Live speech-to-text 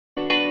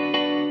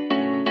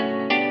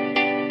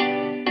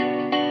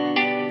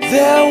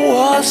There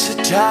was a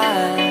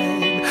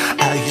time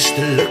I used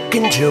to look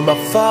into my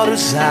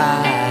father's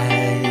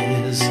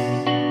eyes.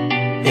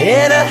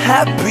 In a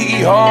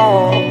happy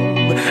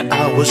home,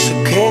 I was a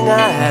king,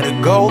 I had a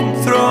golden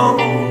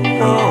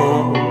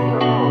throne.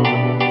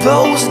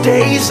 Those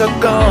days are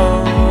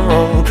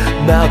gone,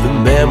 now the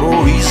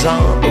memories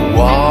on the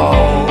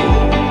wall.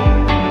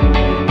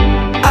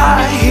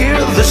 I hear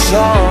the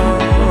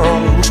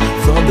songs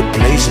from the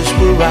places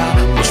where I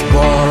was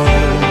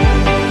born.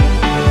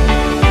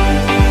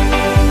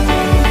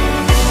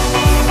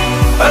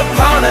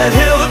 Upon a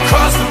hill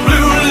across the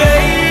blue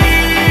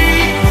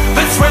lake,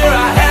 that's where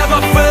I had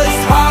my first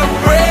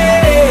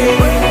heartbreak.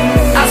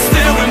 I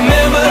still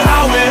remember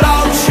how it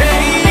all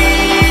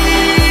changed.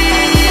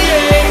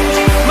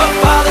 My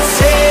father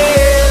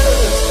said,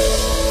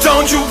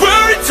 don't you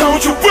worry,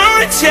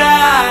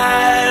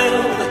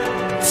 child.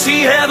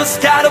 See, heaven's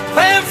got a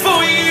plan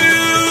for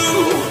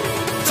you.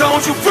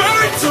 Don't you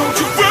worry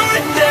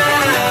now.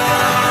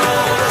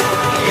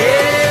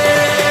 Yeah.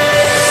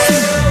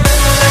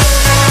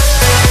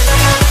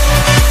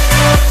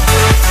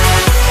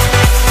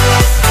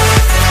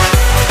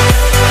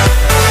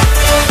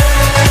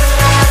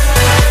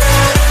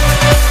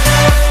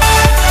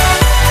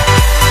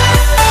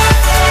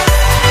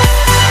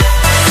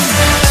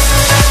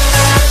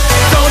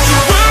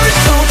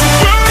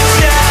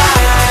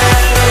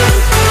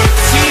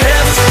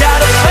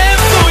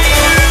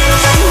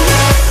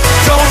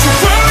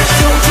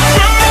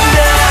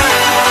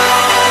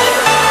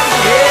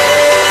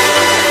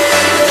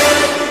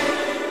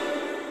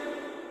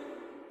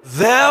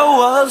 There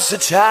was a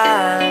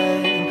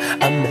time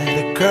I met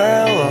a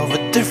girl of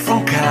a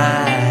different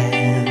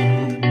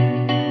kind.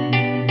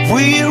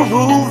 We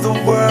ruled the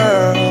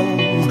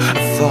world, I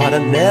thought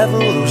I'd never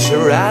lose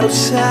her out of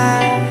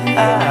sight.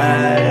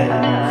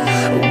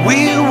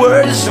 We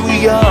were so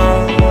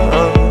young,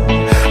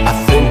 I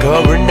think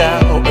of her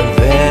now and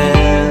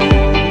then.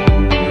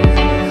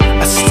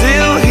 I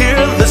still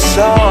hear the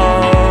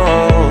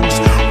songs,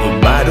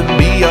 reminding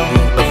me of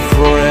a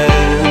friend.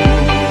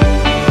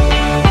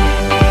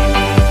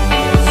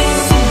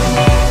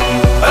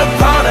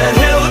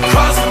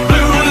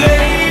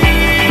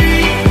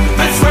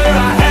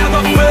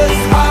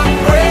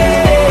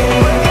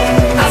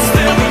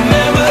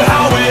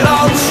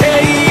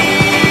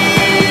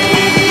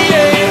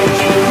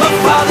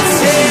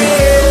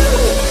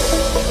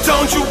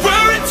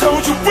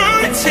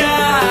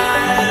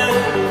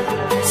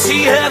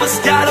 See, heaven's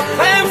got a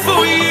plan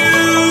for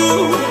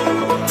you.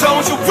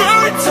 Don't you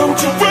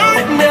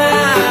worry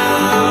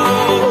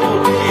now.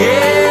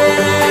 Yeah.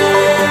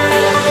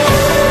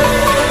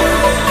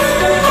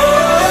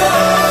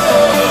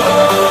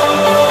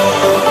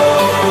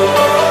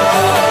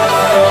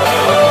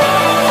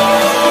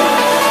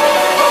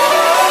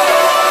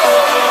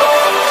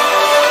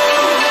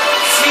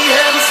 See,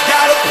 heaven's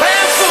got a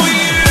plan for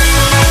you.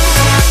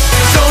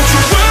 Don't you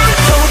worry,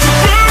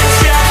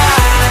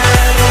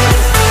 child.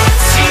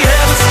 See,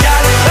 heaven's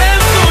got a plan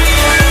for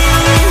you.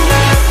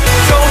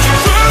 Don't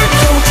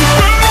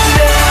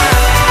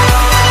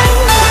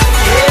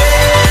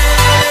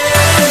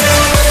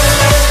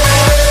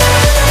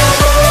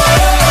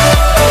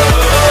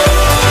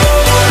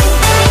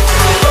you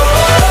worry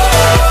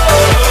now.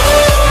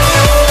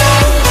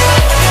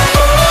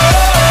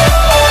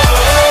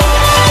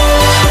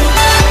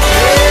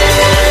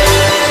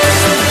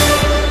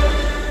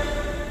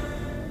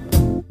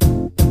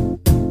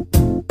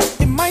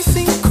 It might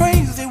seem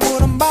crazy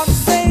what I'm about to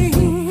say.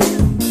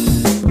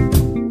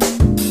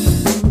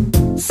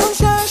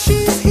 Sunshine,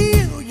 she's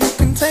here, you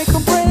can take a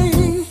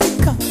break.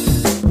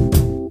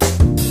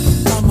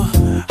 I'm a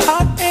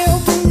hot air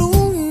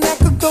balloon that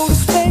could go to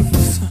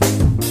space.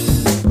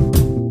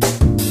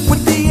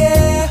 With the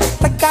air,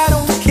 like I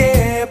don't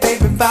care,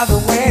 baby, by the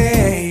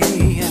way.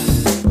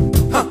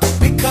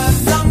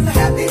 Because I'm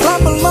happy.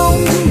 Clap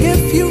along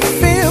if you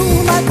feel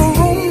like a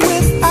room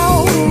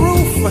without a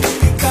roof.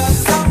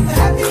 Because I'm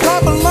happy.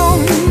 Clap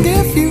along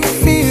if you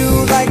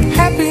feel like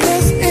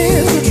happiness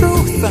is the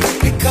truth.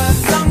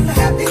 Because I'm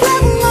happy.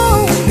 Clap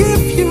along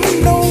if you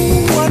know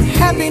what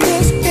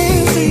happiness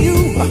is to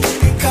you.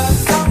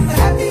 Because I'm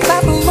happy.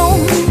 Clap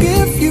along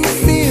if you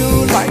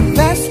feel like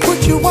that's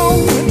what you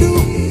want to do.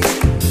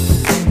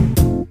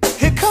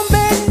 Here come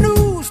bad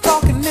news,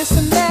 talking this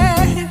and that.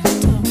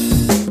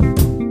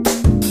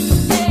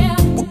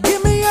 Well,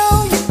 give me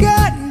all you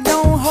got and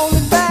don't hold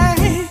it back.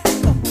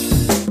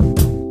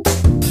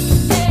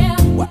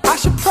 Well, I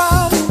should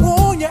probably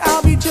warn you,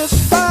 I'll be just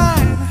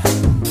fine.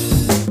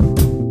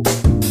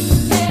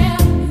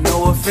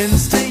 No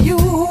offense to you,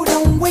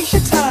 don't waste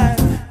your time.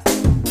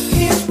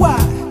 Here's why.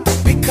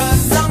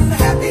 Because I'm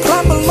happy.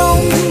 Clap along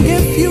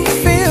if you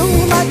feel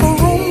like a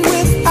room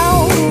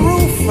without a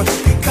roof.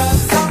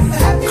 Because I'm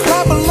happy.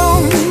 Clap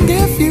along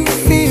if you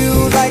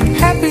feel like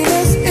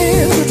happiness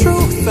is the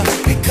truth.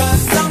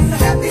 Because I'm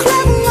happy.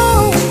 Clap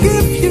along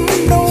if you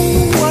know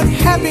what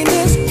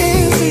happiness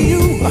is to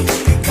you.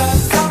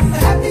 Because I'm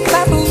happy.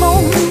 Clap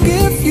along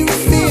if you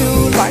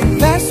feel like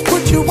that's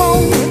what you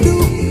want to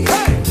do.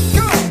 Hey,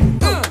 go,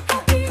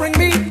 bring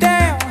me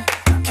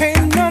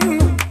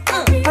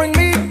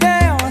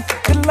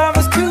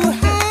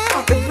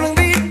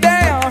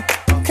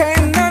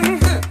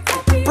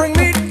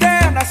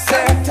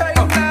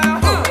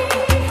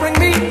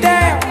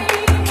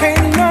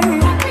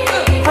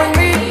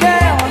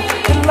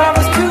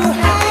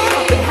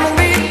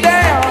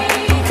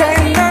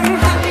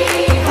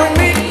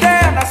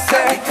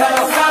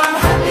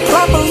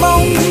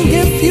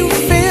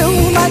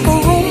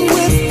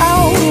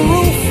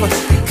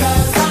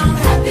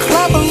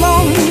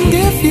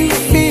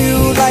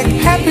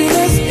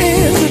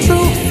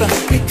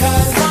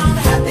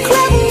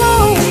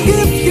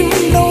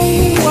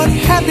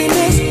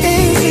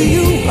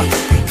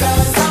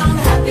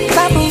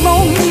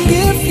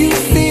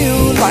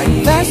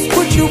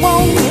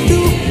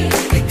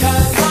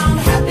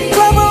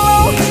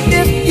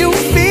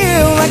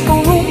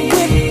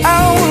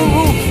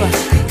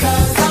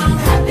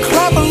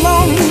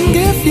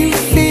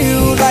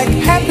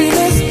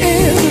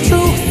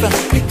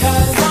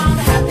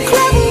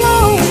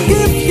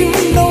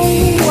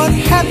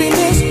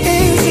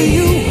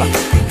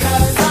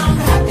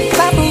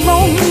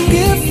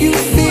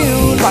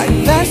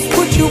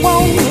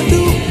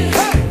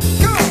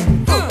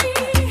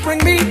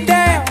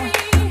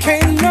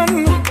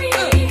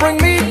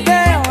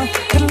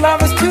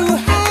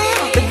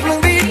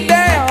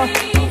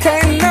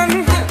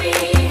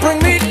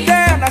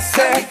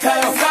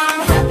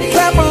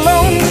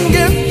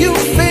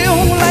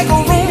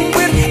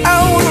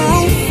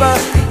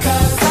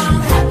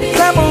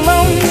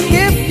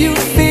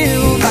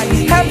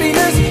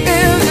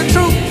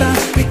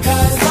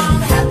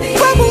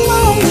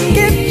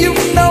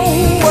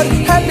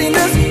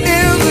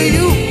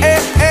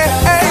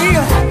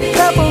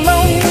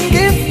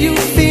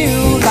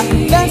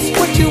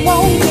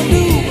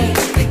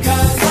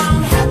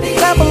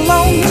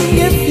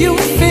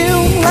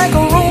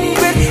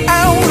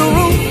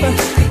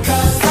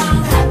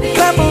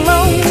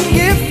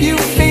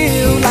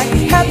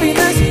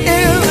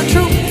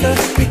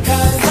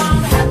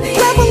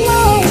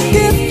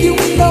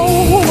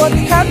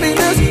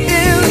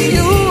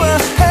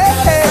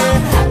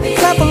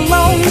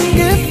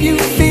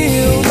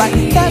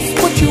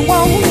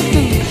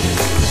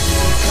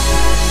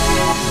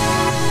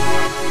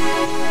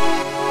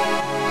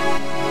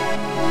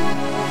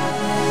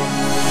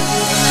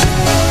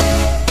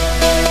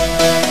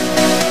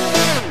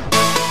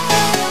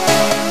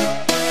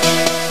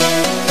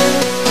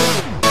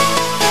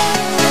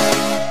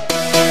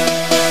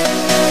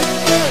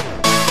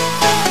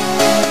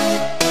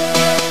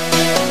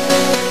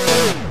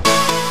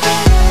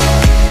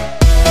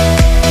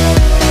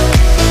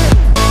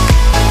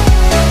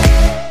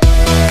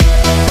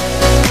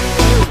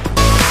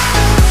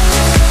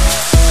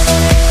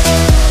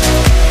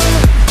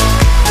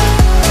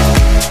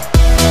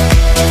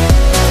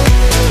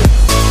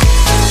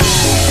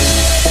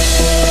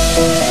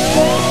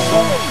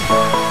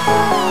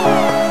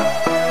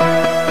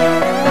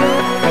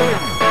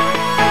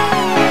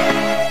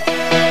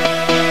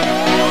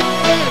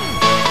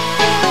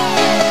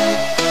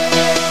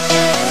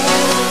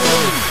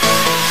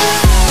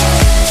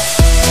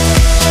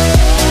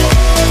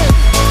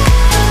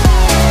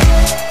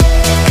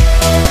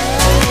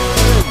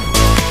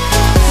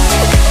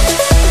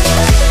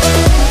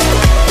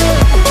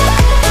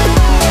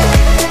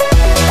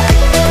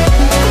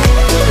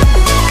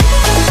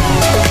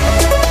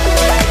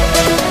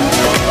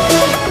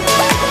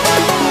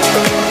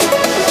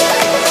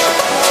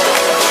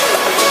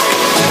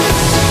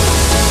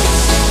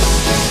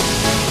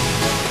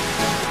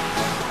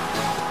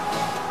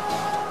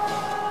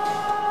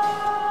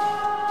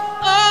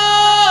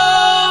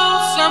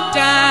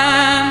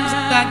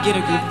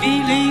get a good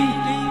feeling,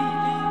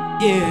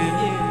 yeah.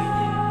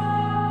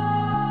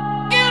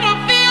 Get a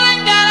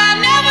feeling that I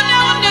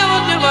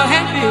never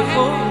had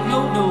before. No,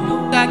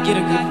 I get a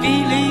good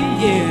feeling,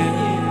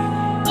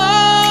 yeah.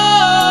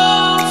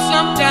 Oh,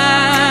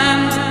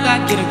 sometimes I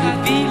get a good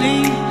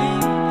feeling,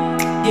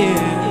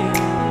 yeah.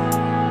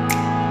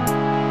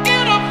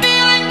 Get a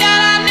feeling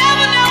that I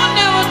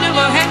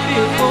never had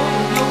before.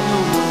 No,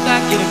 I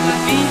get a good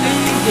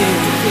feeling,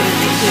 yeah.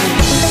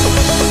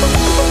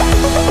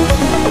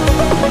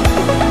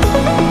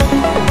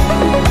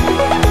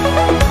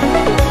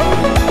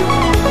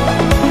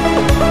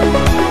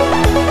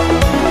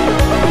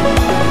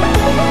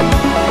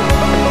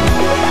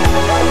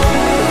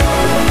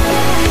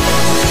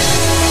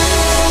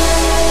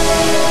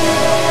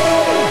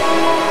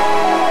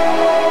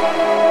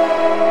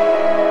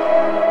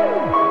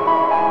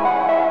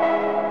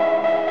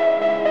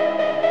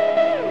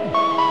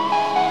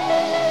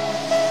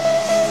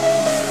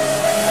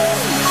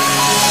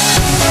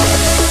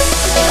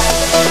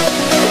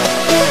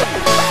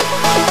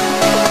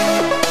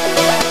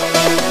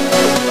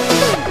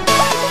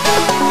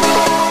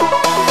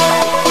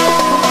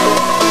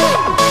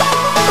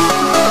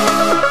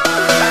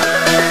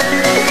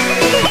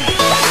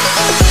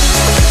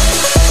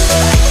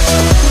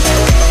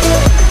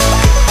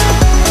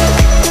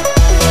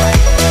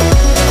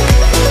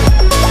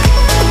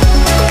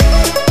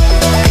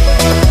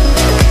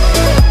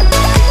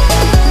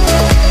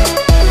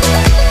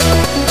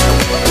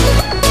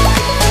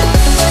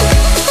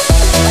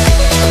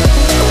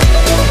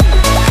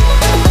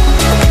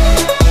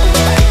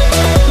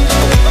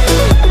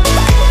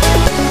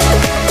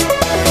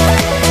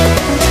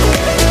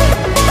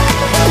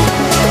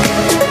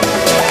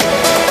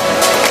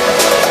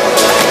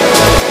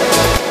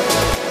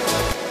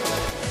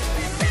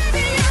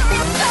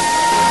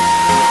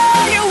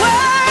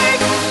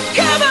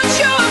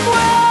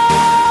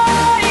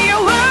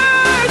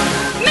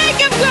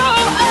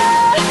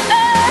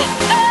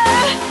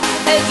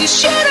 You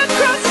should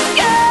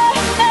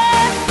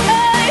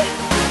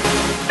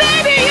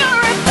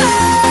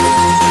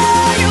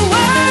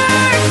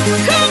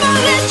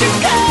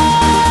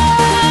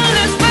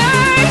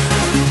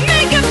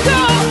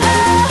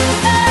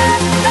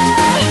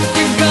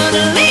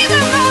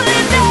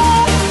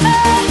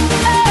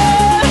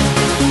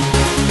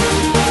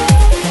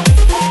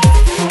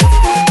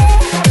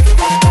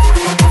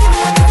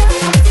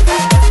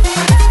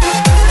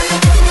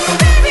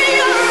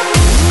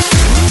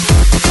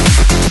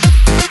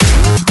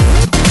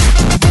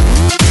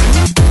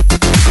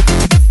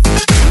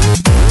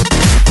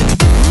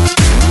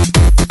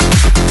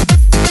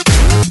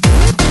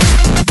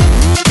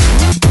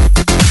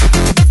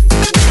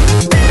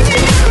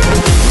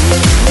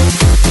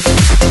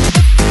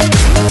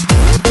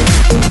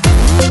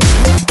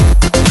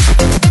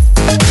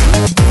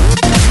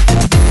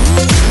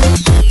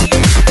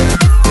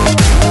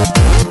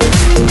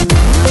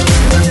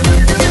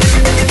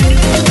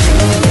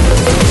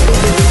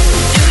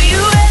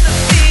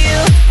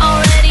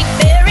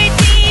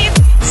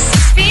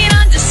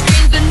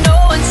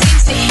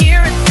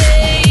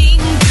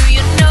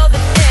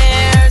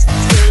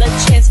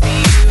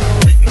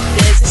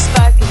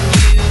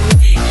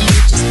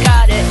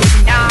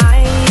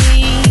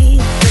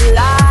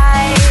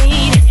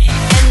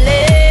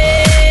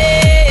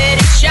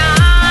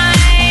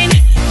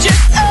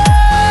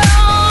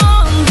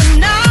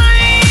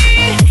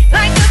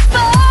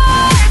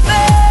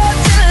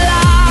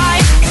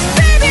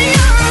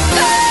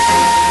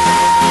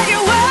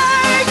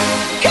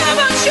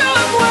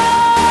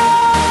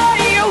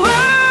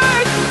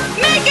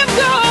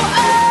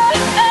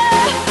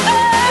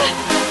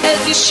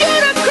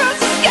have